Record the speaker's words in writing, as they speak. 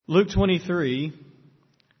Luke 23,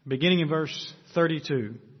 beginning in verse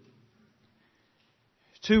 32.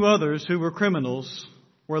 Two others who were criminals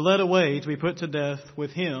were led away to be put to death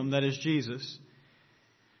with him, that is Jesus.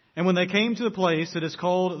 And when they came to the place that is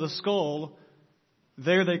called the Skull,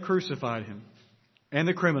 there they crucified him, and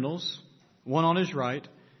the criminals, one on his right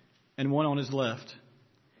and one on his left.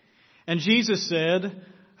 And Jesus said,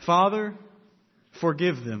 Father,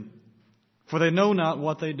 forgive them, for they know not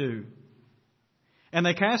what they do. And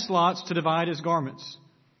they cast lots to divide his garments.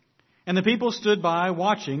 And the people stood by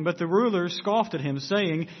watching, but the rulers scoffed at him,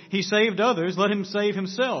 saying, He saved others, let him save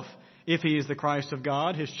himself, if he is the Christ of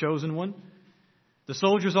God, his chosen one. The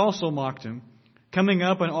soldiers also mocked him, coming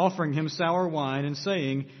up and offering him sour wine, and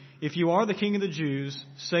saying, If you are the King of the Jews,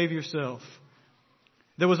 save yourself.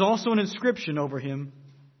 There was also an inscription over him,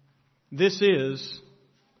 This is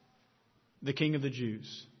the King of the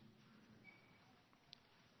Jews.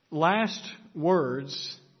 Last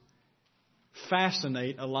words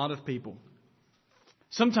fascinate a lot of people.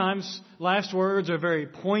 Sometimes last words are very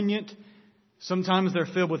poignant. Sometimes they're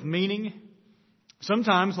filled with meaning.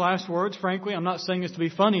 Sometimes last words, frankly, I'm not saying this to be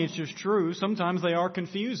funny, it's just true. Sometimes they are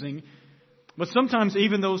confusing. But sometimes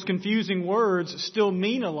even those confusing words still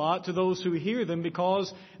mean a lot to those who hear them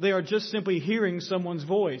because they are just simply hearing someone's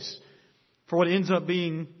voice for what ends up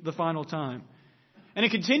being the final time. And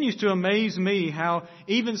it continues to amaze me how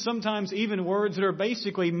sometimes even words that are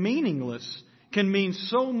basically meaningless can mean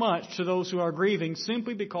so much to those who are grieving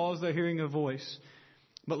simply because they're hearing a voice.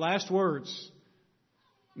 But last words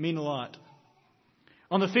mean a lot.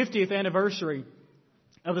 On the 50th anniversary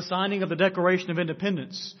of the signing of the Declaration of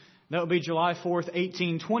Independence, that would be July 4th,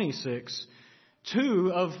 1826,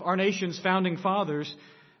 two of our nation's founding fathers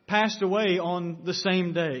passed away on the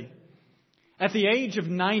same day. At the age of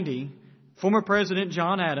 90, former President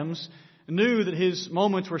John Adams knew that his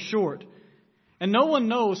moments were short. And no one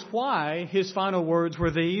knows why his final words were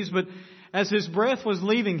these, but as his breath was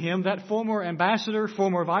leaving him, that former ambassador,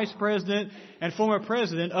 former vice president, and former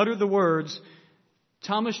president uttered the words,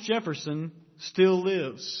 Thomas Jefferson still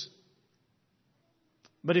lives.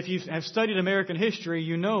 But if you have studied American history,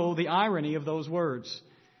 you know the irony of those words.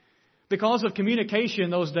 Because of communication in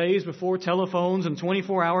those days before telephones and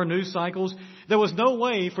 24-hour news cycles, there was no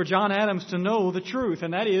way for John Adams to know the truth,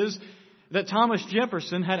 and that is that Thomas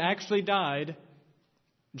Jefferson had actually died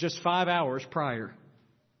just 5 hours prior.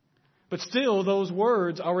 But still, those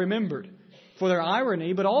words are remembered for their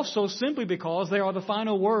irony, but also simply because they are the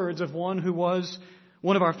final words of one who was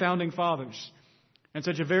one of our founding fathers and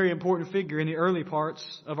such a very important figure in the early parts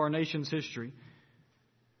of our nation's history.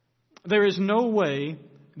 There is no way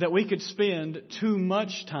that we could spend too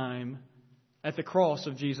much time at the cross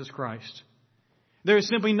of Jesus Christ. There is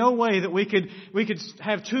simply no way that we could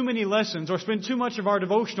have too many lessons or spend too much of our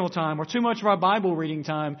devotional time or too much of our Bible reading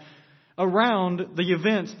time around the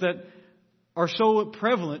events that are so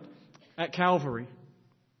prevalent at Calvary.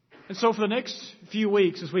 And so for the next few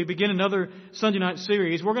weeks, as we begin another Sunday night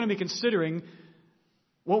series, we're going to be considering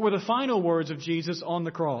what were the final words of Jesus on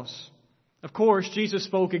the cross. Of course, Jesus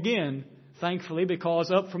spoke again, thankfully,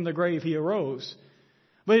 because up from the grave He arose.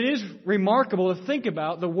 But it is remarkable to think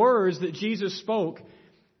about the words that Jesus spoke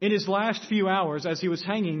in His last few hours as He was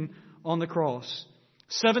hanging on the cross.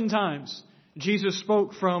 7 times Jesus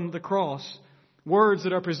spoke from the cross, words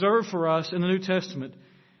that are preserved for us in the New Testament.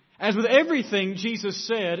 As with everything Jesus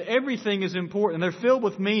said, everything is important. They're filled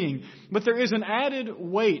with meaning. But there is an added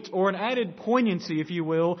weight or an added poignancy, if you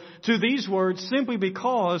will, to these words simply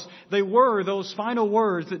because they were those final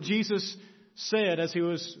words that Jesus said as He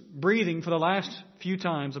was breathing for the last few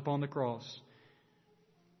times upon the cross.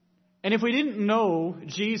 And if we didn't know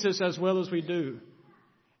Jesus as well as we do,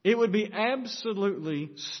 it would be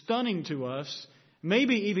absolutely stunning to us,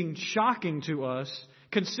 maybe even shocking to us,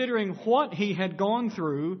 considering what He had gone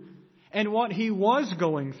through and what He was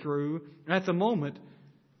going through at the moment,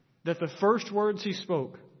 that the first words He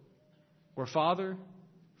spoke were, Father,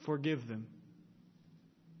 forgive them,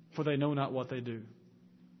 for they know not what they do.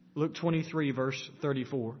 Luke 23, verse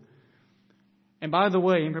 34. And by the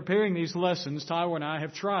way, in preparing these lessons, Tyler and I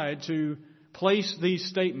have tried to place these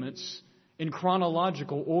statements in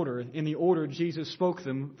chronological order, in the order Jesus spoke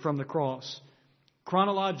them from the cross.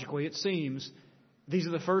 Chronologically, it seems these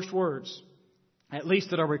are the first words, at least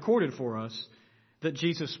that are recorded for us, that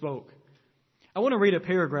Jesus spoke. I want to read a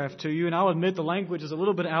paragraph to you, and I'll admit the language is a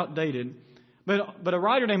little bit outdated. But a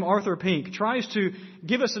writer named Arthur Pink tries to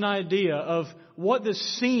give us an idea of what this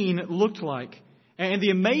scene looked like and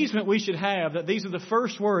the amazement we should have that these are the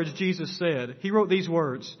first words Jesus said. He wrote these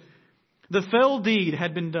words, The fell deed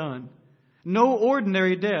had been done. No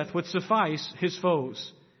ordinary death would suffice His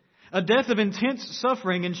foes. A death of intense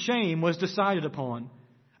suffering and shame was decided upon.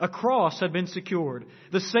 A cross had been secured.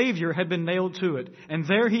 The Savior had been nailed to it. And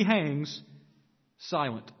there He hangs,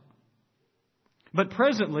 silent. But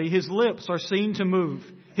presently His lips are seen to move,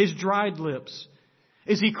 His dried lips.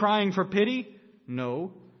 Is He crying for pity?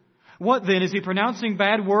 No. What then? Is He pronouncing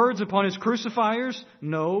bad words upon His crucifiers?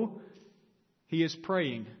 No. He is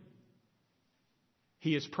praying.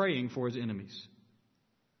 He is praying for His enemies.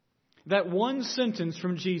 That one sentence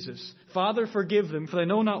from Jesus, Father, forgive them, for they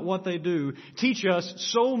know not what they do, teach us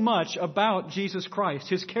so much about Jesus Christ,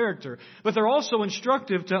 His character. But they're also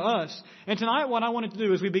instructive to us. And tonight what I wanted to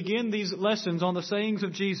do as we begin these lessons on the sayings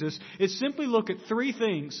of Jesus is simply look at three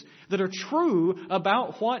things that are true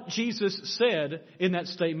about what Jesus said in that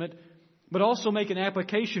statement, but also make an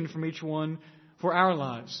application from each one for our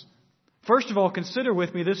lives. First of all, consider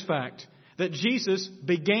with me this fact, that Jesus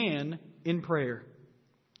began in prayer.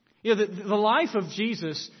 You know, the life of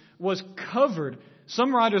Jesus was covered.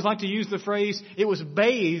 Some writers like to use the phrase, it was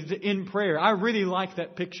bathed in prayer. I really like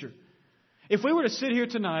that picture. If we were to sit here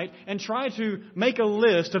tonight and try to make a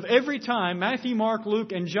list of every time Matthew, Mark,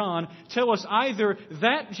 Luke, and John tell us either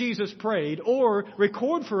that Jesus prayed or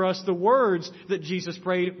record for us the words that Jesus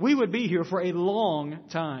prayed, we would be here for a long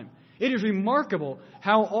time. It is remarkable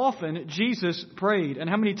how often Jesus prayed and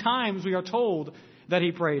how many times we are told that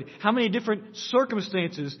He prayed, how many different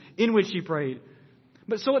circumstances in which He prayed.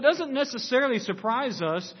 But so it doesn't necessarily surprise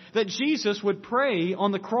us that Jesus would pray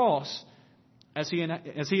on the cross as He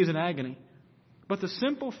is in agony. But the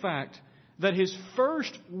simple fact that His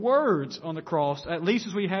first words on the cross, at least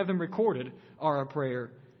as we have them recorded, are a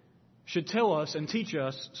prayer, should tell us and teach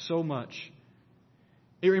us so much.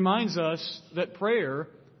 It reminds us that prayer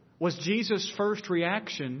was Jesus' first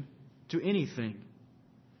reaction to anything,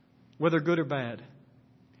 whether good or bad.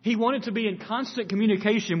 He wanted to be in constant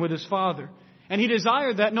communication with His Father, and He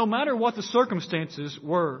desired that no matter what the circumstances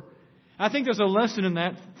were. I think there's a lesson in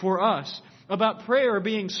that for us about prayer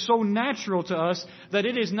being so natural to us that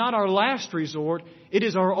it is not our last resort, it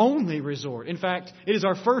is our only resort. In fact, it is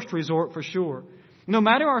our first resort for sure. No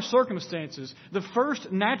matter our circumstances, the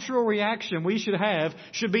first natural reaction we should have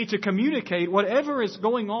should be to communicate whatever is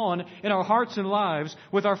going on in our hearts and lives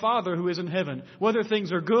with our Father who is in heaven, whether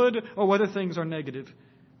things are good or whether things are negative.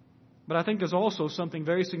 But I think there's also something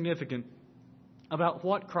very significant about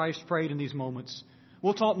what Christ prayed in these moments.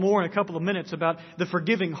 We'll talk more in a couple of minutes about the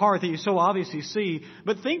forgiving heart that you so obviously see.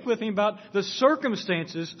 But think with me about the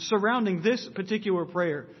circumstances surrounding this particular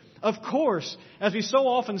prayer. Of course, as we so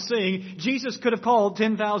often sing, Jesus could have called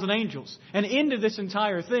 10,000 angels and ended this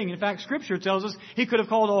entire thing. In fact, Scripture tells us He could have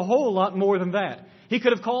called a whole lot more than that. He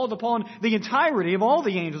could have called upon the entirety of all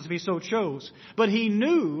the angels if He so chose. But He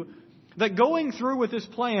knew that going through with this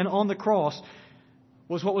plan on the cross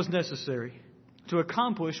was what was necessary to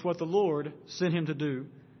accomplish what the Lord sent Him to do.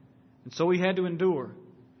 And so He had to endure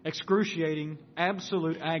excruciating,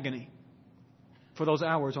 absolute agony for those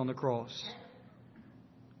hours on the cross.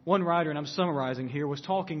 One writer, and I'm summarizing here, was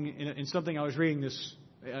talking in something I was reading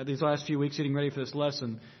these last few weeks, getting ready for this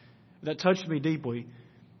lesson, that touched me deeply.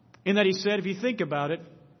 In that he said, if you think about it,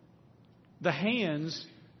 the hands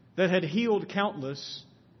that had healed countless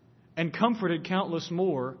and comforted countless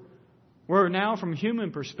more were now, from human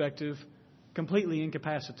perspective, completely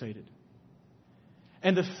incapacitated.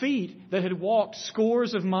 And the feet that had walked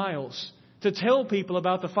scores of miles to tell people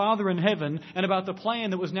about the Father in heaven and about the plan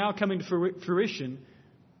that was now coming to fruition,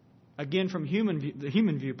 again from the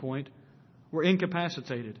human viewpoint, were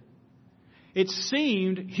incapacitated. It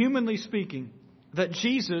seemed, humanly speaking, that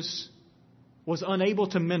Jesus was unable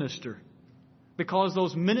to minister because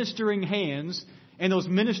those ministering hands and those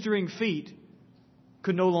ministering feet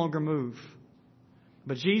could no longer move.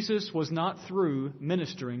 But Jesus was not through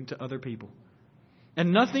ministering to other people.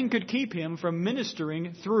 And nothing could keep Him from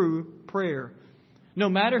ministering through prayer. No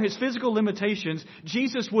matter His physical limitations,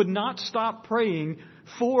 Jesus would not stop praying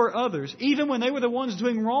for others, even when they were the ones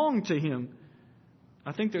doing wrong to Him.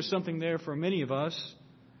 I think there's something there for many of us.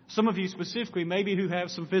 Some of you specifically, maybe who have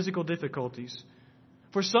some physical difficulties.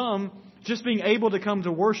 For some, just being able to come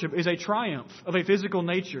to worship is a triumph of a physical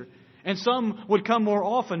nature. And some would come more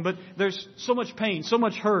often, but there's so much pain, so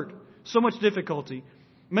much hurt, so much difficulty.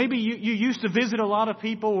 Maybe you used to visit a lot of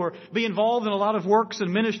people or be involved in a lot of works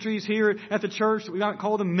and ministries here at the church. We don't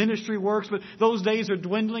call them ministry works, but those days are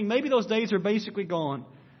dwindling. Maybe those days are basically gone.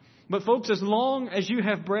 But folks, as long as you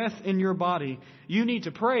have breath in your body, you need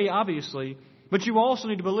to pray, obviously, but you also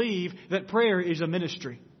need to believe that prayer is a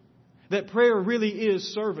ministry. That prayer really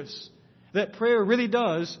is service. That prayer really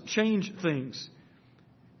does change things.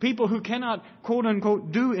 People who cannot, quote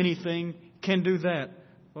unquote, do anything can do that.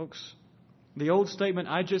 Folks, The old statement,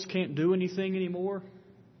 "I just can't do anything anymore,"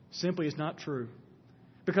 simply is not true.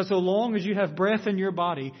 Because so long as you have breath in your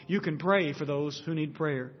body, you can pray for those who need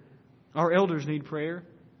prayer. Our elders need prayer.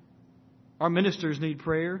 Our ministers need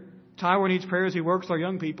prayer. Tyler needs prayer as he works with our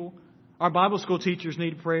young people. Our Bible school teachers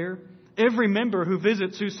need prayer. Every member who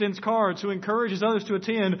visits, who sends cards, who encourages others to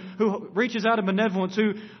attend, who reaches out in benevolence,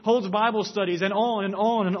 who holds Bible studies, and on and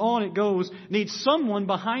on and on it goes, needs someone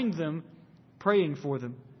behind them praying for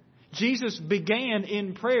them. Jesus began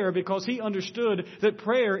in prayer because He understood that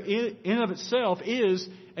prayer in and of itself is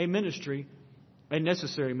a ministry, a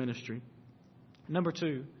necessary ministry. Number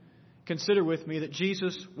 2, consider with me that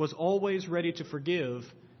Jesus was always ready to forgive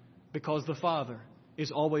because the Father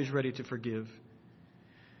is always ready to forgive.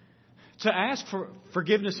 To ask for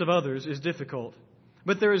forgiveness of others is difficult,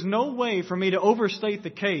 but there is no way for me to overstate the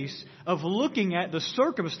case of looking at the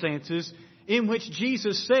circumstances in which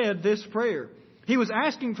Jesus said this prayer. He was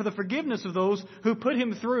asking for the forgiveness of those who put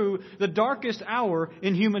Him through the darkest hour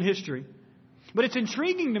in human history. But it's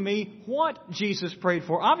intriguing to me what Jesus prayed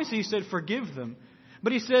for. Obviously, He said, "Forgive them."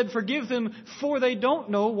 But He said, "Forgive them, for they don't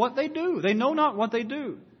know what they do. They know not what they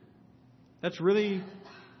do." That's really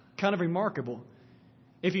kind of remarkable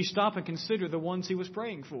if you stop and consider the ones He was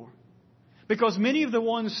praying for. Because many of the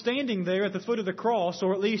ones standing there at the foot of the cross,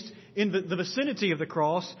 or at least in the vicinity of the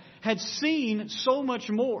cross, had seen so much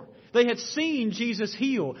more. They had seen Jesus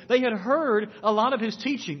heal. They had heard a lot of His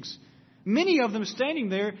teachings. Many of them standing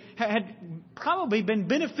there had probably been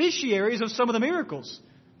beneficiaries of some of the miracles.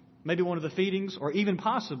 Maybe one of the feedings, or even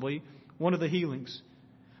possibly one of the healings.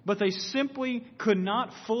 But they simply could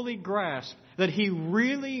not fully grasp that He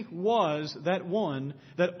really was that one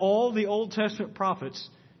that all the Old Testament prophets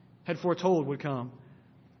had foretold would come.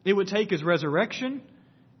 It would take His resurrection,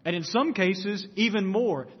 and in some cases, even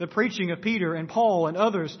more, the preaching of Peter and Paul and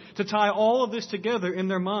others, to tie all of this together in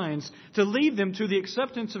their minds, to lead them to the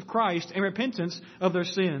acceptance of Christ and repentance of their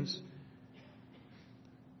sins.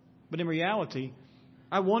 But in reality,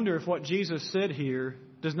 I wonder if what Jesus said here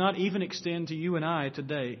does not even extend to you and I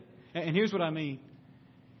today. And here's what I mean.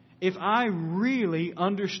 If I really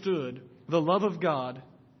understood the love of God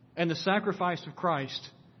and the sacrifice of Christ,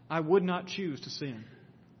 I would not choose to sin.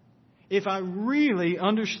 If I really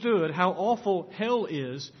understood how awful hell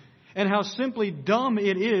is and how simply dumb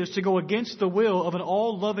it is to go against the will of an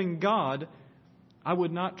all-loving God, I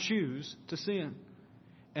would not choose to sin.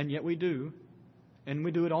 And yet we do. And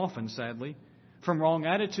we do it often, sadly. From wrong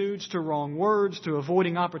attitudes to wrong words to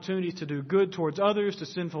avoiding opportunities to do good towards others to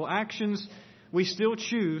sinful actions, we still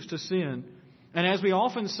choose to sin. And as we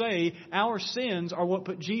often say, our sins are what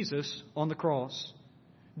put Jesus on the cross.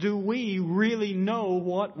 Do we really know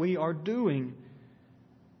what we are doing?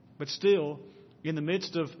 But still, in the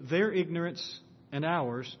midst of their ignorance and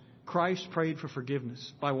ours, Christ prayed for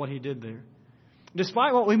forgiveness by what He did there.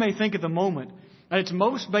 Despite what we may think at the moment, at its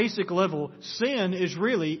most basic level, sin is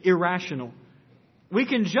really irrational. We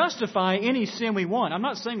can justify any sin we want. I'm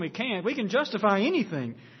not saying we can't. We can justify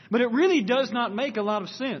anything. But it really does not make a lot of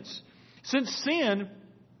sense. Since sin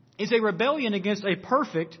is a rebellion against a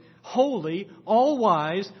perfect, holy,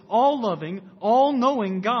 all-wise, all-loving,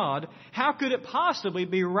 all-knowing God, how could it possibly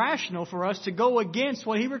be rational for us to go against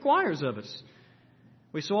what He requires of us?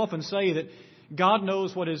 We so often say that God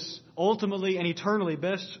knows what is ultimately and eternally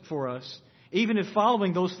best for us, even if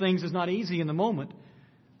following those things is not easy in the moment.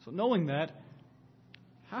 So knowing that,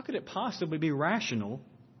 how could it possibly be rational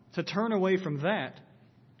to turn away from that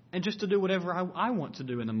and just to do whatever I want to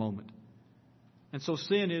do in the moment? And so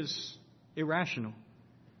sin is irrational.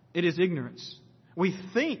 It is ignorance. We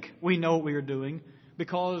think we know what we are doing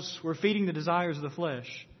because we're feeding the desires of the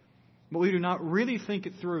flesh, but we do not really think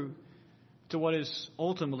it through to what is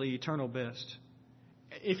ultimately eternal best.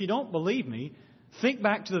 If you don't believe me, think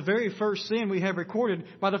back to the very first sin we have recorded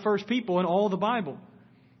by the first people in all the Bible.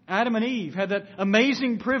 Adam and Eve had that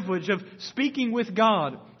amazing privilege of speaking with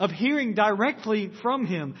God, of hearing directly from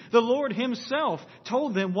Him. The Lord Himself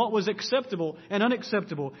told them what was acceptable and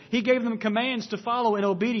unacceptable. He gave them commands to follow in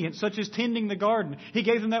obedience, such as tending the garden. He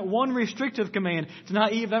gave them that one restrictive command to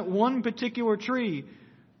not eat of that one particular tree.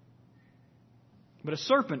 But a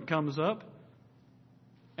serpent comes up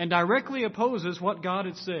and directly opposes what God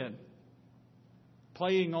had said,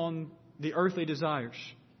 playing on the earthly desires.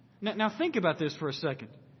 Now think about this for a second.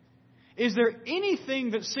 Is there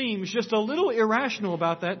anything that seems just a little irrational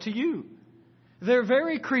about that to you? Their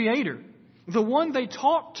very Creator, the one they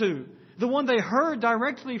talked to, the one they heard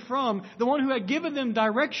directly from, the one who had given them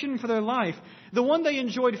direction for their life, the one they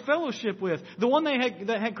enjoyed fellowship with, the one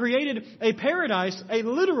that had created a paradise, a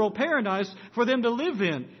literal paradise for them to live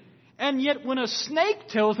in. And yet when a snake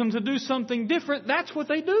tells them to do something different, that's what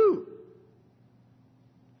they do.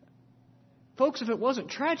 Folks, if it wasn't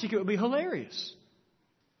tragic, it would be hilarious.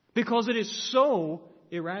 Because it is so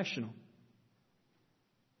irrational.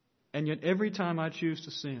 And yet every time I choose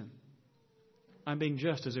to sin, I'm being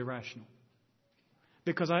just as irrational.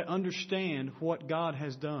 Because I understand what God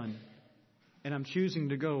has done, and I'm choosing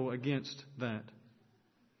to go against that.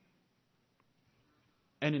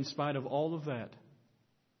 And in spite of all of that,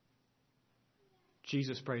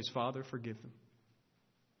 Jesus prays, Father, forgive them,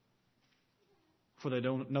 for they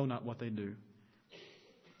don't know not what they do.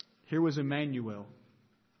 Here was Emmanuel,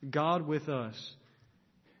 God with us,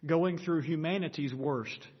 going through humanity's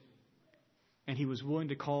worst, and He was willing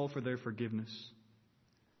to call for their forgiveness.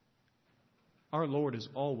 Our Lord is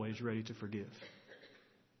always ready to forgive.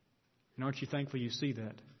 And aren't you thankful you see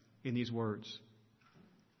that in these words?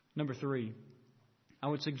 Number 3, I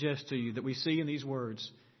would suggest to you that we see in these words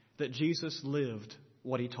that Jesus lived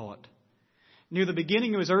what He taught. Near the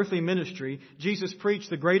beginning of His earthly ministry, Jesus preached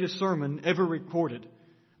the greatest sermon ever recorded.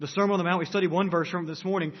 The Sermon on the Mount, we studied one verse from this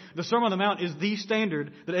morning. The Sermon on the Mount is the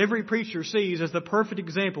standard that every preacher sees as the perfect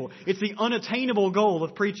example. It's the unattainable goal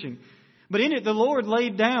of preaching. But in it, the Lord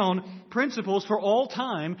laid down principles for all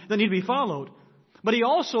time that need to be followed. But He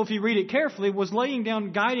also, if you read it carefully, was laying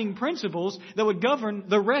down guiding principles that would govern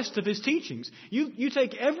the rest of His teachings. You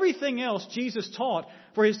take everything else Jesus taught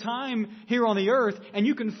for His time here on the earth, and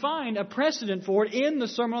you can find a precedent for it in the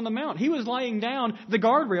Sermon on the Mount. He was laying down the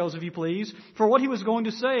guardrails, if you please, for what He was going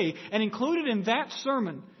to say. And included in that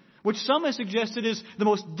sermon, which some have suggested is the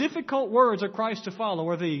most difficult words of Christ to follow,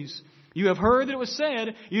 are these. You have heard that it was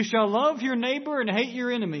said, you shall love your neighbor and hate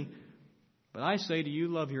your enemy. But I say to you,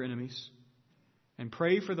 love your enemies and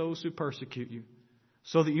pray for those who persecute you,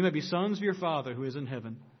 so that you may be sons of your Father who is in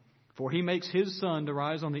heaven. For He makes His sun to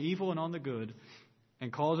rise on the evil and on the good,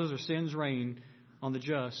 and causes their sins rain on the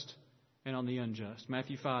just and on the unjust.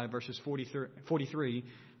 Matthew 5, verses 43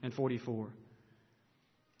 and 44.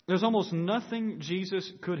 There's almost nothing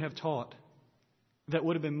Jesus could have taught that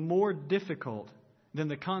would have been more difficult than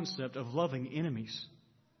the concept of loving enemies.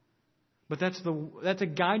 But that's a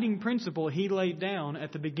guiding principle He laid down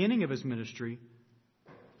at the beginning of His ministry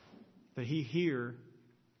that He here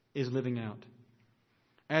is living out.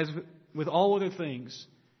 As with all other things,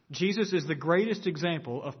 Jesus is the greatest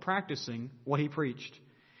example of practicing what He preached.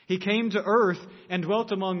 He came to earth and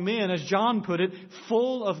dwelt among men, as John put it,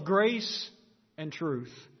 full of grace and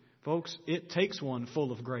truth. Folks, it takes one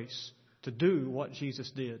full of grace to do what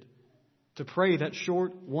Jesus did, to pray that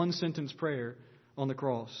short one-sentence prayer on the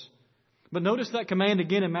cross. But notice that command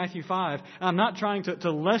again in Matthew 5. I'm not trying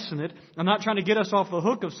to lessen it. I'm not trying to get us off the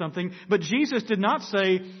hook of something. But Jesus did not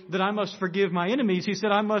say that I must forgive my enemies. He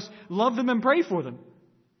said I must love them and pray for them.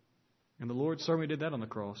 And the Lord certainly did that on the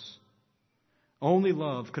cross. Only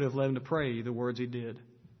love could have led Him to pray the words He did.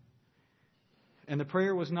 And the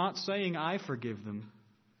prayer was not saying, I forgive them,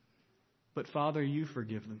 but Father, you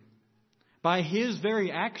forgive them. By His very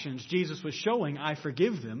actions, Jesus was showing, I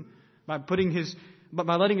forgive them, by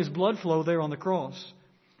letting His blood flow there on the cross.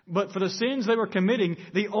 But for the sins they were committing,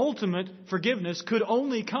 the ultimate forgiveness could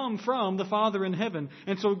only come from the Father in heaven.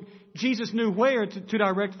 And so Jesus knew where to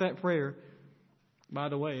direct that prayer. By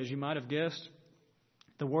the way, as you might have guessed,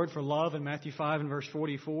 the word for love in Matthew 5 and verse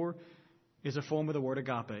 44 is a form of the word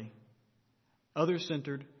agape.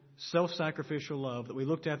 Other-centered, self-sacrificial love that we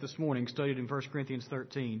looked at this morning, studied in 1 Corinthians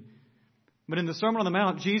 13. But in the Sermon on the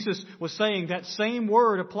Mount, Jesus was saying that same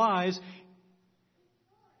word applies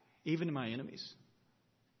even to my enemies.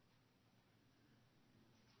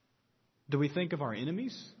 Do we think of our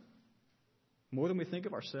enemies more than we think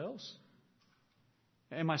of ourselves?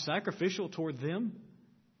 Am I sacrificial toward them?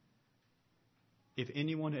 If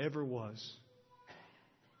anyone ever was,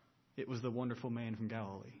 it was the wonderful man from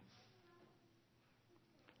Galilee.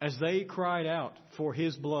 As they cried out for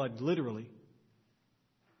His blood, literally,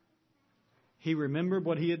 He remembered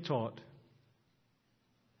what He had taught,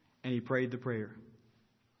 and He prayed the prayer.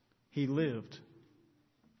 He lived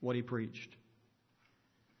what He preached.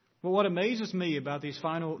 But what amazes me about these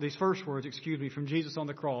first words, from Jesus on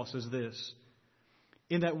the cross is this.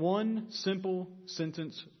 In that one simple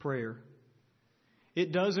sentence prayer,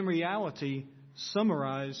 it does in reality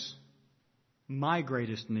summarize my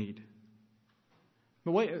greatest need.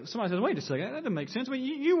 But somebody says, wait a second, that doesn't make sense.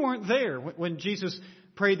 You weren't there when Jesus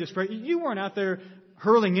prayed this prayer. You weren't out there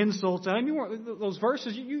hurling insults at Him. Those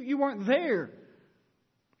verses, you weren't there.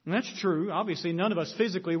 And that's true. Obviously, none of us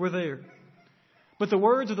physically were there. But the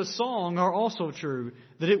words of the song are also true,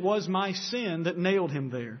 that it was my sin that nailed Him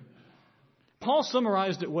there. Paul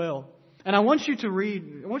summarized it well. And I want you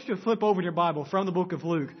to flip over in your Bible from the book of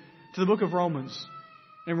Luke to the book of Romans,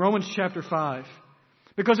 in Romans chapter 5.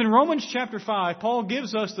 Because in Romans chapter 5, Paul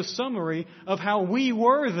gives us the summary of how we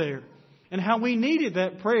were there and how we needed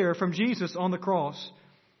that prayer from Jesus on the cross.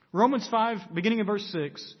 Romans 5, beginning in verse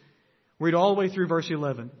 6, read all the way through verse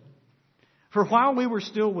 11. For while we were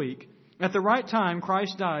still weak, at the right time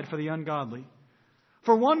Christ died for the ungodly.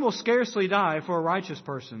 For one will scarcely die for a righteous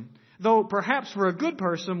person, though perhaps for a good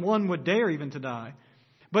person one would dare even to die.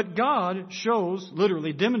 But God shows,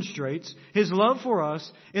 literally demonstrates, His love for us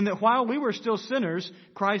in that while we were still sinners,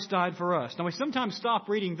 Christ died for us. Now we sometimes stop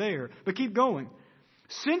reading there, but keep going.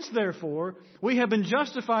 Since therefore we have been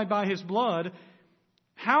justified by His blood,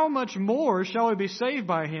 how much more shall we be saved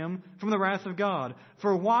by Him from the wrath of God?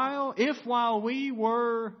 For while we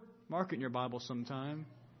were, mark it in your Bible sometime,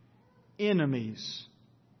 enemies,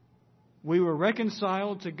 we were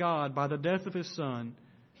reconciled to God by the death of His Son,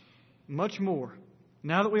 much more,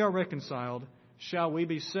 now that we are reconciled, shall we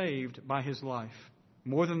be saved by His life.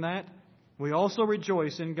 More than that, we also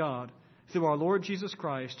rejoice in God through our Lord Jesus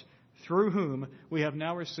Christ, through whom we have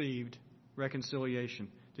now received reconciliation.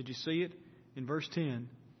 Did you see it? In verse 10,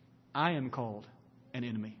 I am called an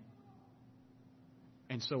enemy,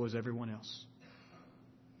 and so is everyone else.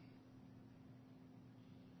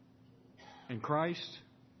 And Christ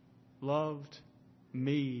loved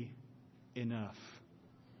me enough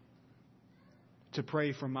to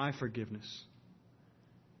pray for my forgiveness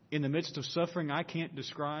in the midst of suffering I can't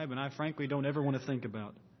describe and I frankly don't ever want to think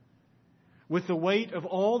about. With the weight of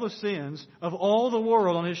all the sins of all the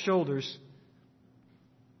world on His shoulders,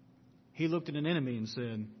 He looked at an enemy and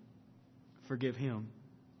said, forgive him.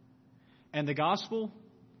 And the gospel,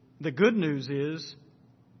 the good news is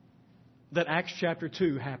that Acts chapter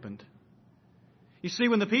 2 happened. You see,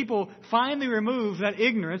 when the people finally removed that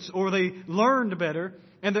ignorance, or they learned better,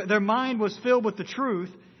 and their mind was filled with the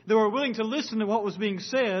truth, they were willing to listen to what was being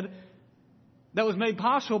said that was made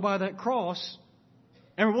possible by that cross,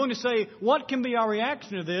 and were willing to say, what can be our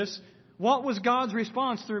reaction to this? What was God's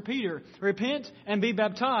response through Peter? Repent and be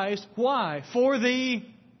baptized. Why? For the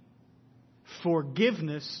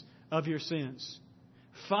forgiveness of your sins.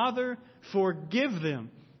 Father, forgive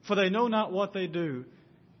them, for they know not what they do.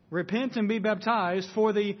 Repent and be baptized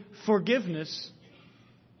for the forgiveness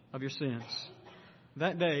of your sins.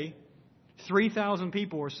 That day, 3,000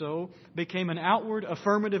 people or so became an outward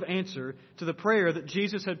affirmative answer to the prayer that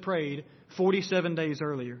Jesus had prayed 47 days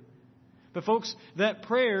earlier. But folks, that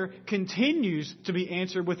prayer continues to be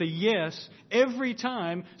answered with a yes every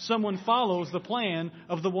time someone follows the plan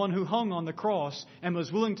of the one who hung on the cross and was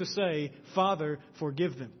willing to say, Father,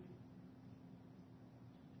 forgive them.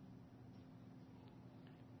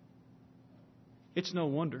 It's no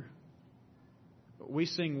wonder we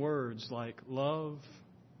sing words like love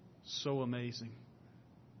so amazing,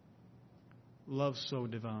 love so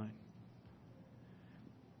divine.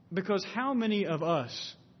 Because how many of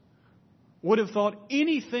us would have thought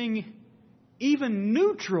anything even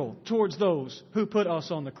neutral towards those who put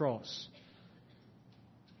us on the cross?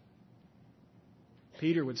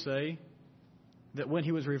 Peter would say that when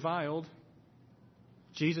he was reviled,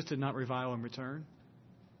 Jesus did not revile in return.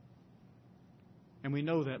 And we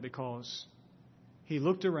know that because he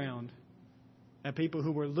looked around at people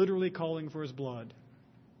who were literally calling for his blood.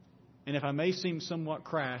 And if I may seem somewhat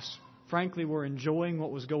crass, frankly, were enjoying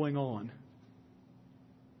what was going on.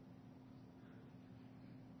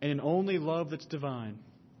 And in only love that's divine,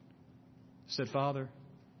 said, Father,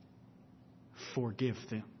 forgive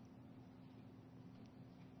them,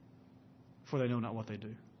 for they know not what they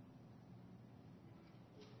do.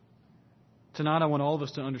 Tonight I want all of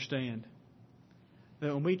us to understand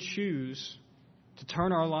that when we choose to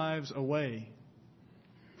turn our lives away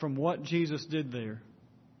from what Jesus did there,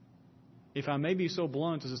 if I may be so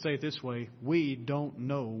blunt as to say it this way, we don't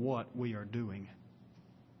know what we are doing.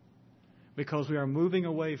 Because we are moving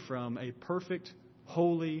away from a perfect,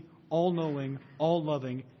 holy, all-knowing,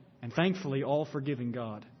 all-loving, and thankfully all-forgiving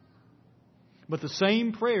God. But the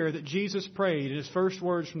same prayer that Jesus prayed in His first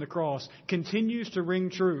words from the cross continues to ring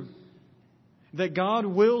true. That God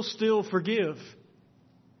will still forgive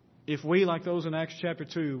if we, like those in Acts chapter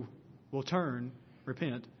 2, will turn,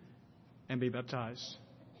 repent, and be baptized.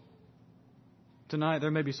 Tonight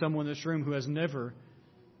there may be someone in this room who has never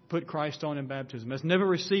put Christ on in baptism, has never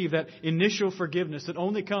received that initial forgiveness that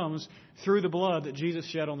only comes through the blood that Jesus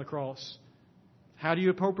shed on the cross. How do you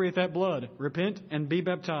appropriate that blood? Repent and be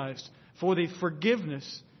baptized for the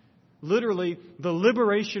forgiveness, literally the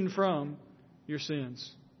liberation from your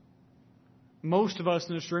sins. Most of us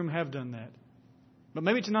in this room have done that. But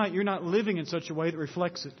maybe tonight you're not living in such a way that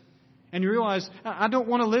reflects it. And you realize, I don't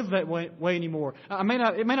want to live that way anymore. It may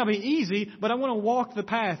not be easy, but I want to walk the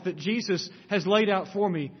path that Jesus has laid out for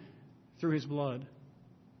me through His blood.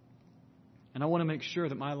 And I want to make sure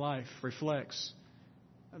that my life reflects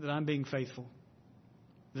that I'm being faithful,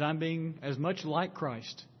 that I'm being as much like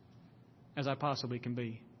Christ as I possibly can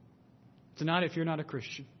be. Tonight, if you're not a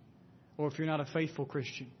Christian, or if you're not a faithful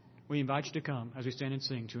Christian, we invite you to come as we stand and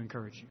sing to encourage you.